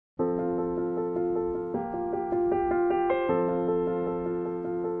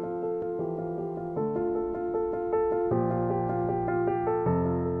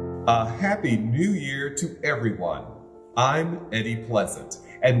A happy new year to everyone. I'm Eddie Pleasant,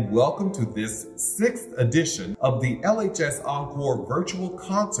 and welcome to this 6th edition of the LHS Encore Virtual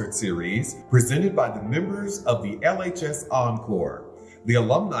Concert Series presented by the members of the LHS Encore, the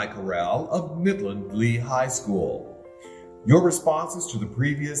alumni chorale of Midland Lee High School. Your responses to the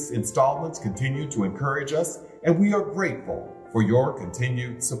previous installments continue to encourage us, and we are grateful for your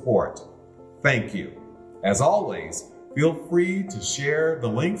continued support. Thank you. As always, feel free to share the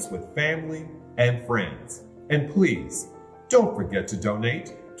links with family and friends. And please, don't forget to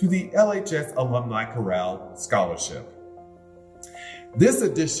donate to the LHS Alumni Chorale Scholarship. This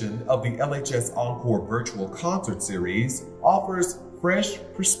edition of the LHS Encore Virtual Concert Series offers fresh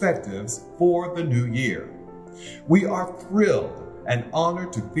perspectives for the new year. We are thrilled and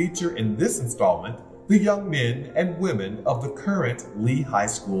honored to feature in this installment the young men and women of the current Lee High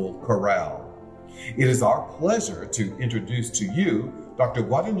School Chorale. It is our pleasure to introduce to you Dr.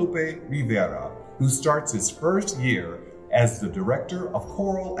 Guadalupe Rivera, who starts his first year as the Director of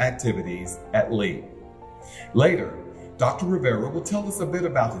Choral Activities at Lee. Later, Dr. Rivera will tell us a bit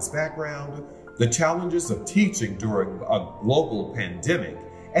about his background, the challenges of teaching during a global pandemic,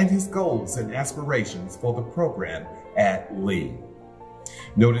 and his goals and aspirations for the program at Lee.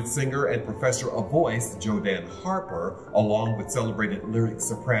 Noted singer and professor of voice Dan Harper, along with celebrated lyric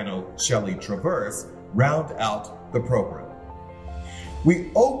soprano Shelly round out the program.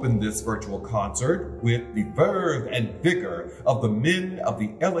 We open this virtual concert with the verve and vigor of the men of the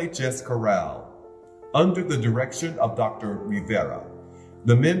LHS Chorale. Under the direction of Dr. Rivera,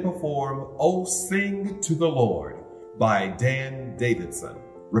 the men perform "Oh Sing to the Lord" by Dan Davidson,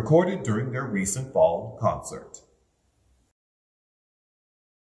 recorded during their recent fall concert.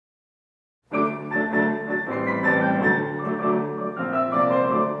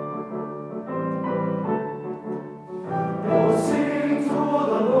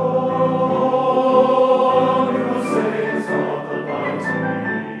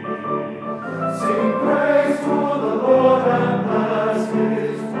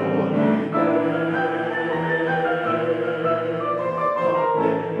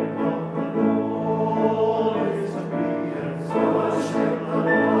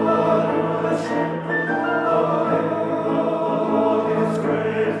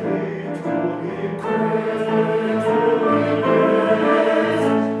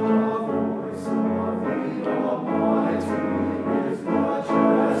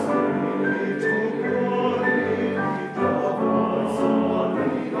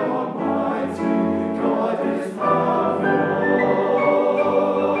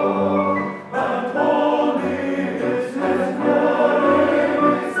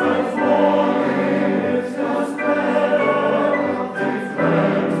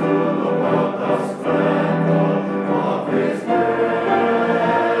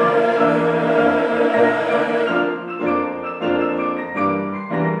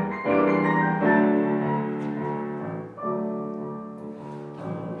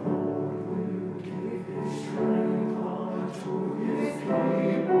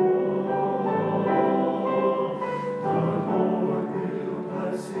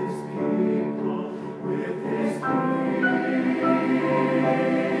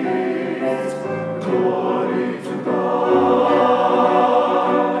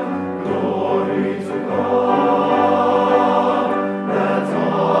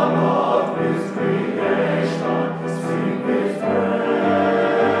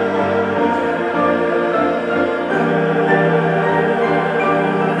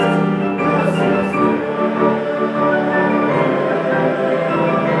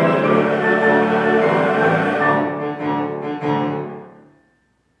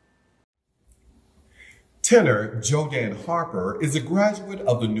 Tenor Dan Harper is a graduate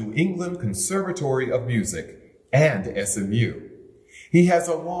of the New England Conservatory of Music and SMU. He has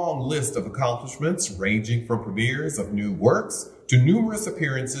a long list of accomplishments ranging from premieres of new works to numerous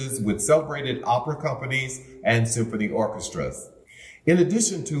appearances with celebrated opera companies and symphony orchestras. In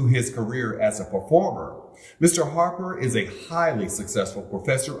addition to his career as a performer, Mr. Harper is a highly successful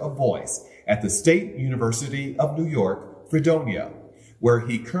professor of voice at the State University of New York, Fredonia, where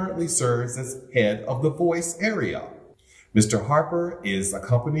he currently serves as head of the voice area. Mr. Harper is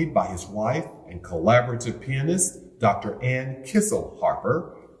accompanied by his wife and collaborative pianist, Dr. Kissel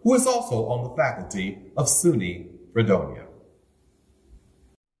Harper, who is also on the faculty of SUNY Fredonia.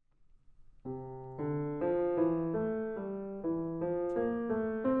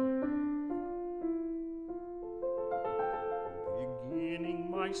 Beginning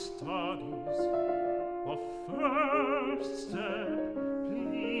my studies, the first step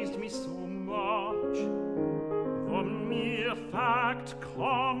pleased me so much. The a mere fact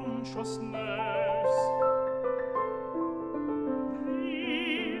consciousness.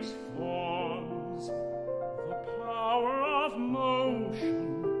 These forms, the power of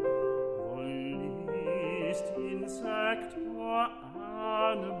motion, the least insect or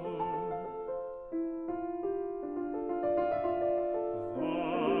animal,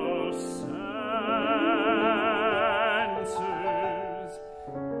 the senses,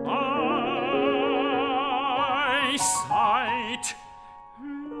 eyesight,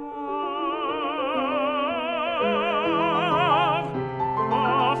 love,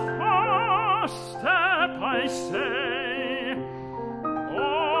 the first step, I say,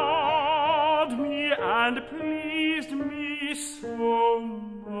 awed me and pleased me so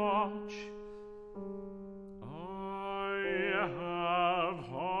much. I have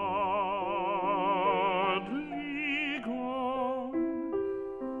hardly gone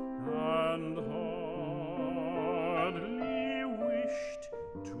and hardly wished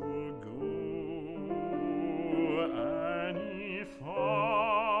to go any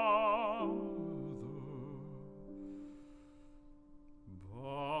farther,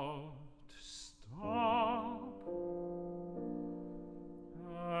 but stop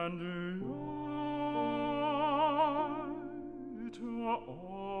and light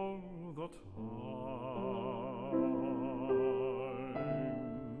all the time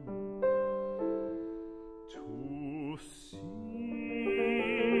to sing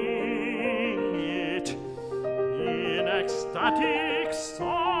it in ecstatic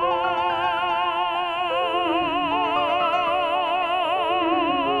song.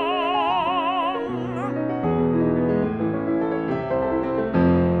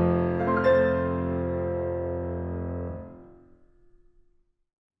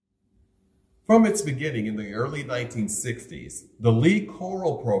 From its beginning in the early 1960s, the Lee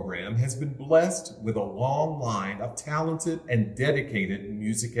Choral Program has been blessed with a long line of talented and dedicated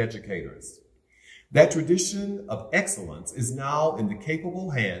music educators. That tradition of excellence is now in the capable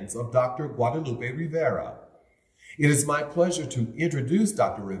hands of Dr. Guadalupe Rivera. It is my pleasure to introduce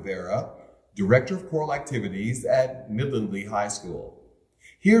Dr. Rivera, Director of Choral Activities at Midland Lee High School.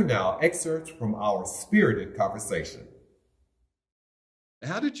 Here now, excerpts from our spirited conversation.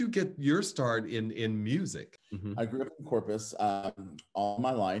 How did you get your start in music? Mm-hmm. I grew up in Corpus all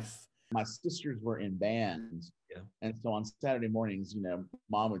my life. My sisters were in bands. Yeah. And so on Saturday mornings, you know,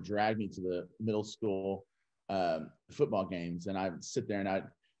 Mom would drag me to the middle school football games, and I would sit there and I'd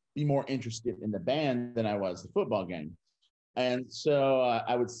be more interested in the band than I was the football game. And so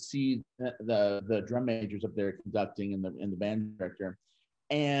I would see the drum majors up there conducting and the band director.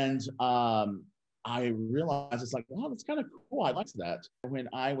 And I realized it's like, wow, that's kind of cool. I liked that. When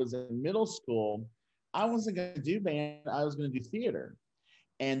I was in middle school, I wasn't going to do band. I was going to do theater.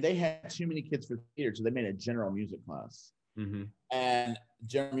 And they had too many kids for theater, so they made a general music class. Mm-hmm. And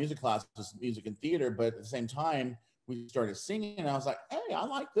general music class was music and theater, but at the same time, we started singing, and I was like, hey, I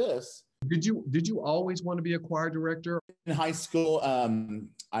like this. Did you always want to be a choir director? In high school,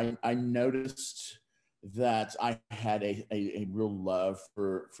 I noticed that I had a real love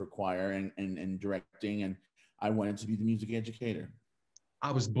for choir and directing, and I wanted to be the music educator.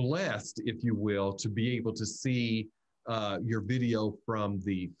 I was blessed, if you will, to be able to see your video from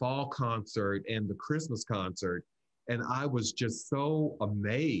the fall concert and the Christmas concert, and I was just so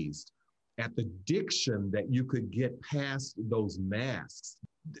amazed at the diction that you could get past those masks.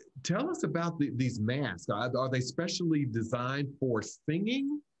 Tell us about these masks. Are they specially designed for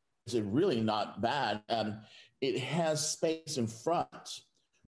singing? It's really not bad. It has space in front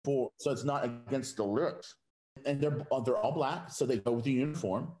so it's not against the lyrics. And they're all black, so they go with the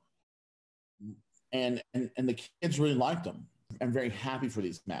uniform. And the kids really liked them. I'm very happy for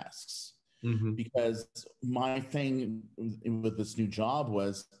these masks, mm-hmm. because my thing with this new job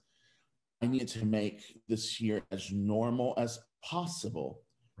was I needed to make this year as normal as possible,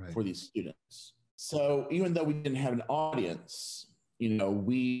 right, for these students. So even though we didn't have an audience, you know,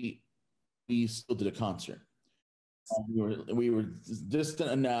 we still did a concert. We were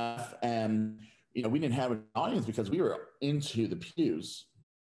distant enough, and you know, we didn't have an audience because we were into the pews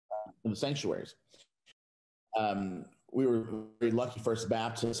in the sanctuaries. We were very lucky. First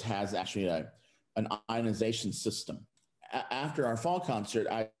Baptist has actually an ionization system. After our fall concert,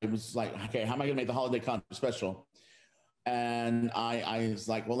 I was like, okay, how am I going to make the holiday concert special? And I was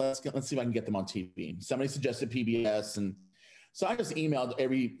like, well, let's see if I can get them on TV. Somebody suggested PBS, and so I just emailed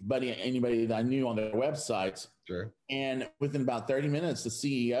anybody that I knew on their website. Sure. And within about 30 minutes, the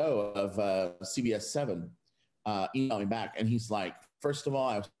CEO of CBS 7 emailed me back, and he's like, first of all,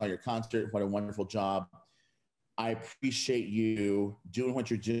 I saw your concert. What a wonderful job. I appreciate you doing what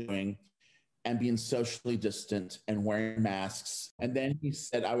you're doing. and being socially distant and wearing masks. And then he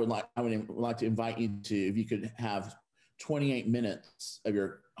said, I would like to invite you to, if you could have 28 minutes of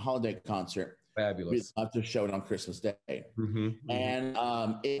your holiday concert. Fabulous. We'd love to show it on Christmas Day. And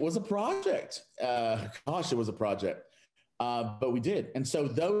it was a project. Gosh, it was a project. But we did. And so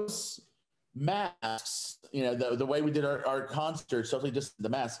those masks, you know, the way we did our concert, socially distant, the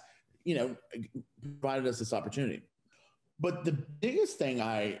masks, you know, provided us this opportunity. But the biggest thing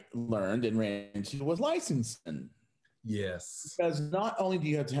I learned and ran into was licensing. Yes. Because not only do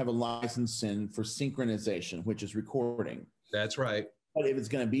you have to have a licensing for synchronization, which is recording. That's right. But if it's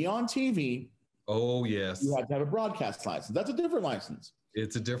going to be on TV, oh, yes, you have to have a broadcast license. That's a different license.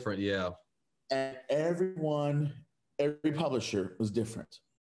 It's a different, yeah. And every publisher was different.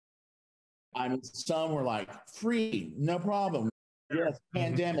 I mean, some were like, free, no problem. Yes,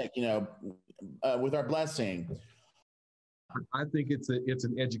 pandemic, you know, with our blessing. I think it's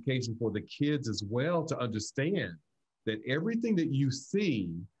an education for the kids as well to understand that everything that you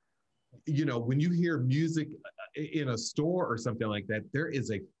see, you know, when you hear music in a store or something like that, there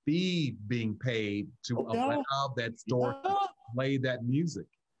is a fee being paid to allow that store to play that music.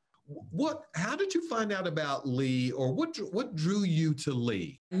 How did you find out about Lee, or what drew you to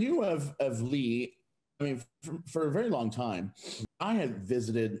Lee? I knew of Lee, I mean, for a very long time. I had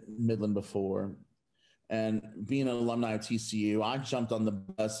visited Midland before, and being an alumni of TCU, I jumped on the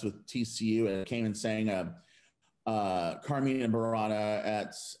bus with TCU and came and sang Carmina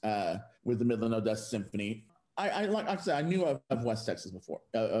Burana with the Midland Odessa Symphony. Like I said, I knew of West Texas before,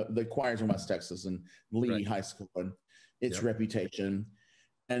 the choirs in West Texas and Lee High School and its reputation,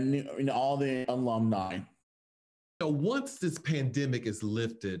 and you know, all the alumni. So once this pandemic is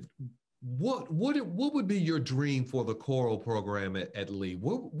lifted, what would be your dream for the choral program at Lee?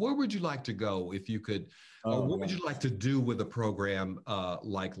 Where would you like to go if you could, or what would you like to do with a program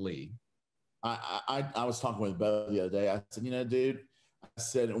like Lee? I was talking with Beth the other day. I said, you know, dude, I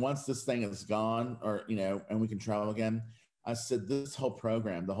said, once this thing is gone, or, you know, and we can travel again, I said, this whole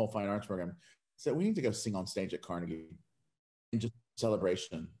program, the whole fine arts program, I said, we need to go sing on stage at Carnegie and just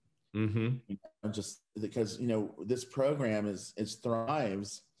celebration. You know, just because, you know, this program is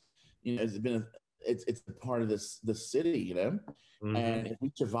thrives. You know, it's a part of this city, you know, and if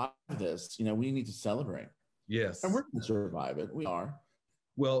we survive this, you know, we need to celebrate. Yes. And we're going to survive it. We are.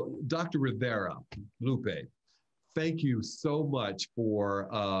 Well, Dr. Rivera, Lupe, thank you so much for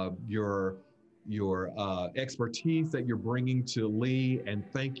your expertise that you're bringing to Lee, and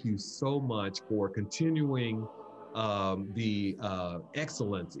thank you so much for continuing the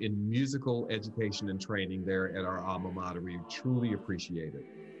excellence in musical education and training there at our alma mater. We truly appreciate it.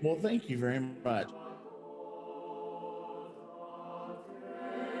 Well, thank you very much.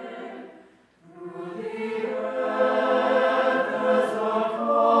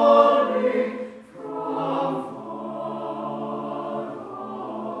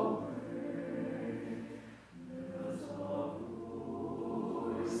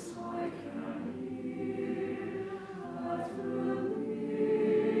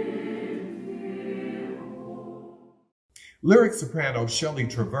 Lyric soprano Shelly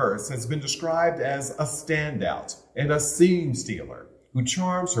Traverse has been described as a standout and a scene stealer who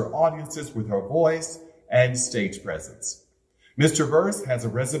charms her audiences with her voice and stage presence. Ms. Traverse has a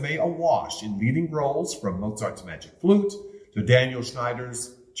resume awash in leading roles from Mozart's Magic Flute to Daniel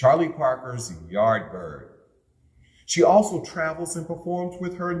Schneider's Charlie Parker's Yardbird. She also travels and performs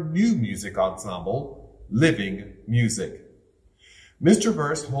with her new music ensemble, Living Music. Ms.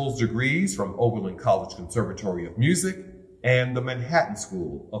 Traverse holds degrees from Oberlin College Conservatory of Music and the Manhattan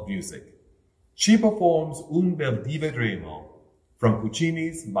School of Music. She performs Un bel di vedremo from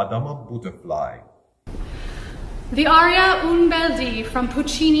Puccini's Madama Butterfly. The aria Un bel di from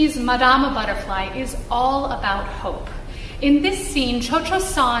Puccini's Madama Butterfly is all about hope. In this scene,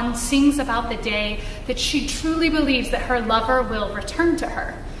 Cho-Cho-san sings about the day that she truly believes that her lover will return to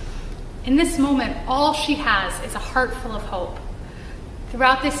her. In this moment, all she has is a heart full of hope.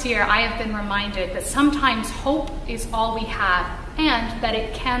 Throughout this year, I have been reminded that sometimes hope is all we have and that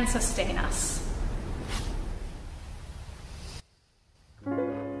it can sustain us.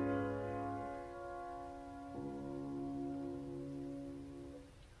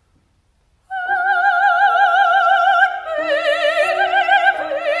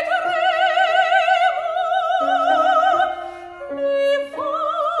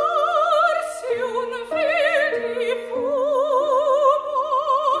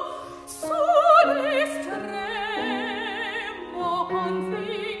 Con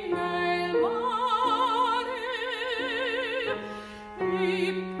fin nel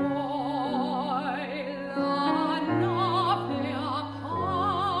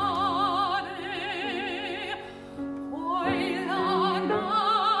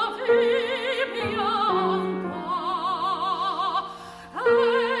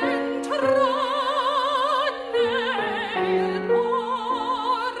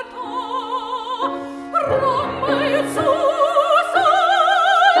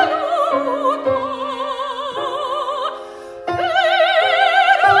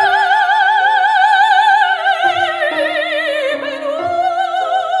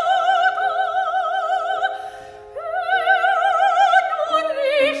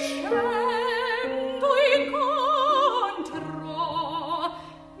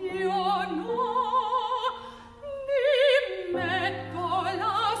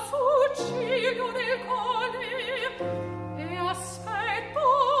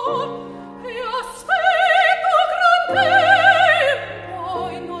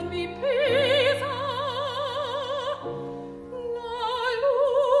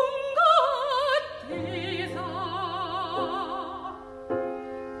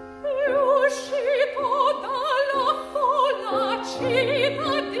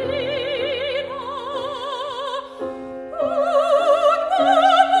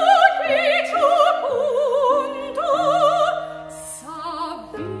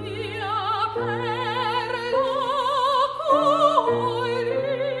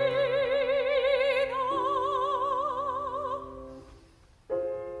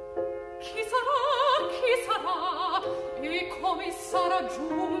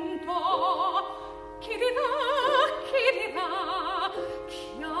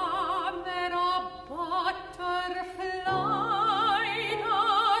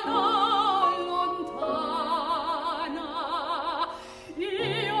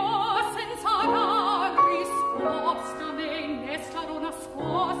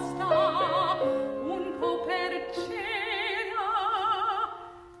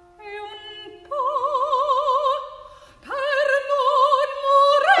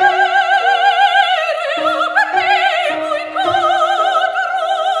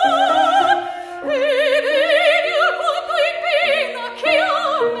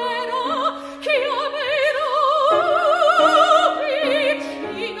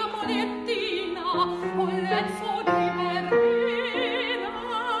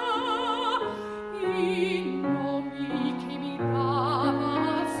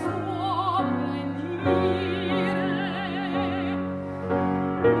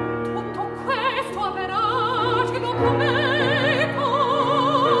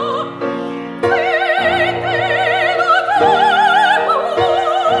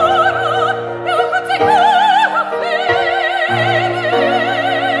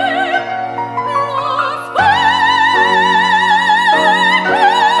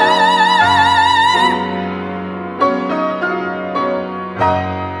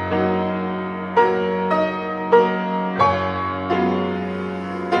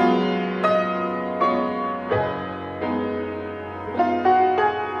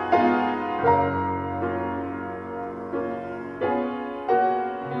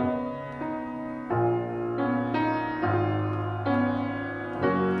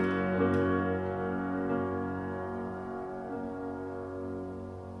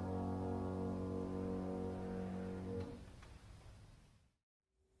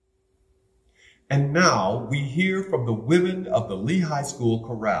And now we hear from the women of the Lee High School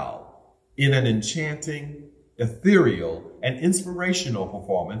Chorale in an enchanting, ethereal, and inspirational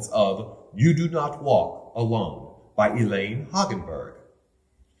performance of You Do Not Walk Alone by Elaine Hagenberg.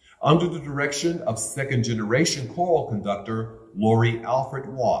 Under the direction of second-generation choral conductor Laurie Alfred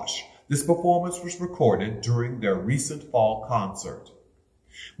Rosch, this performance was recorded during their recent fall concert.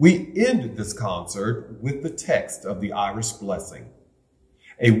 We end this concert with the text of the Irish Blessing,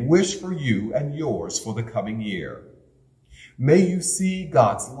 a wish for you and yours for the coming year. May you see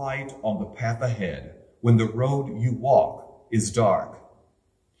God's light on the path ahead when the road you walk is dark.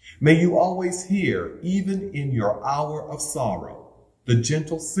 May you always hear, even in your hour of sorrow, the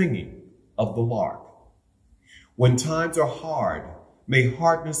gentle singing of the lark. When times are hard, may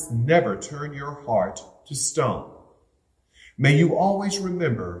hardness never turn your heart to stone. May you always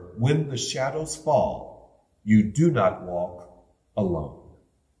remember when the shadows fall, you do not walk alone.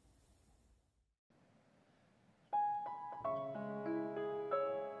 Thank you.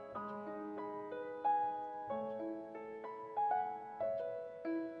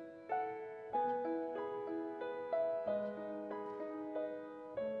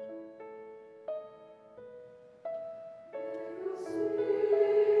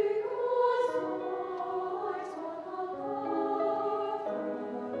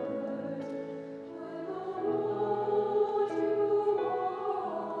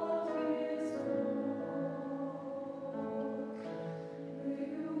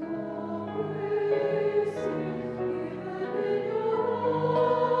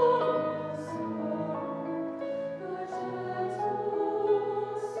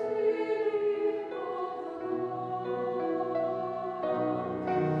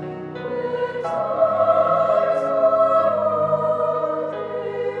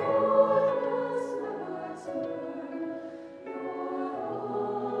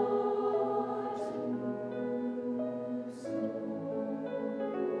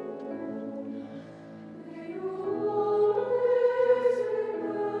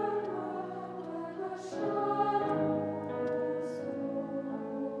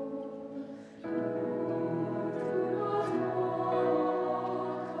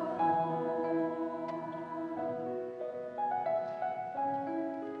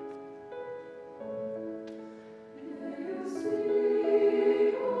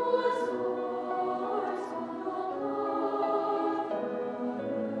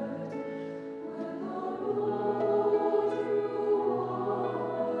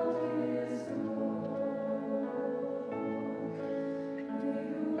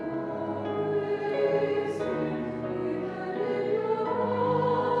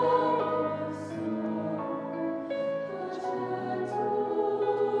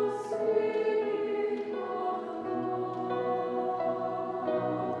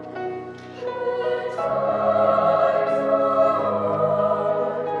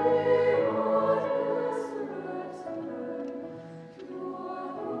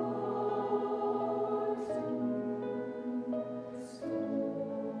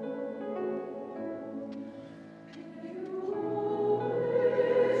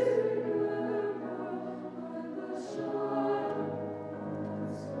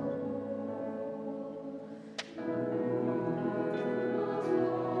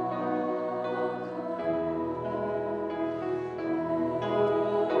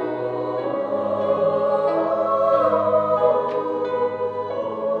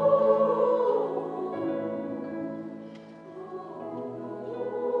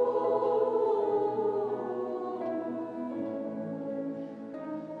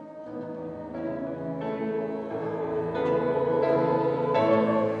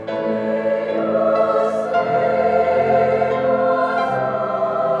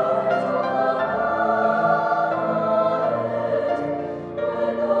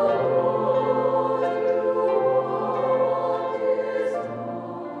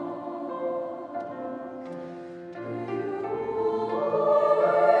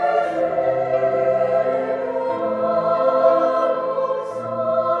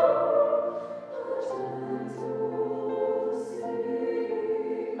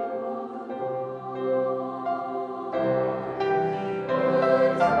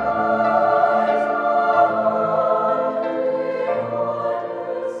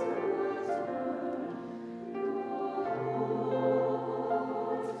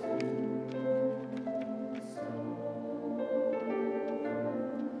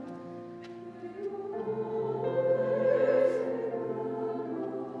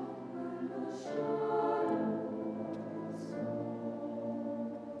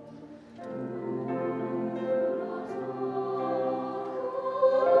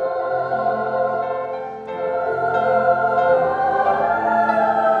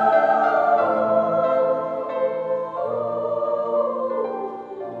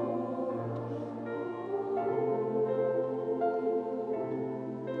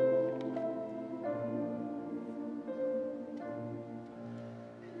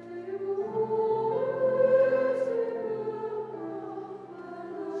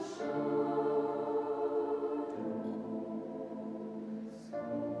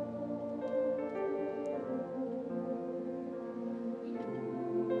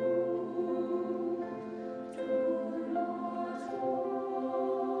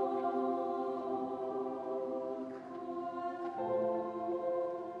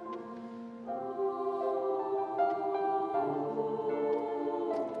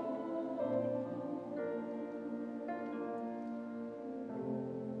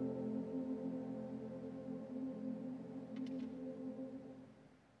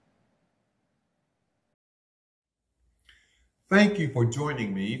 Thank you for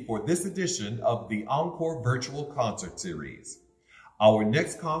joining me for this edition of the Encore Virtual Concert Series. Our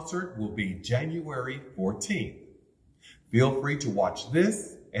next concert will be January 14th. Feel free to watch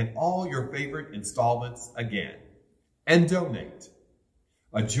this and all your favorite installments again. And donate.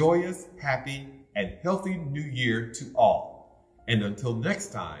 A joyous, happy, and healthy new year to all. And until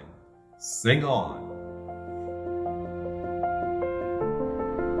next time, sing on.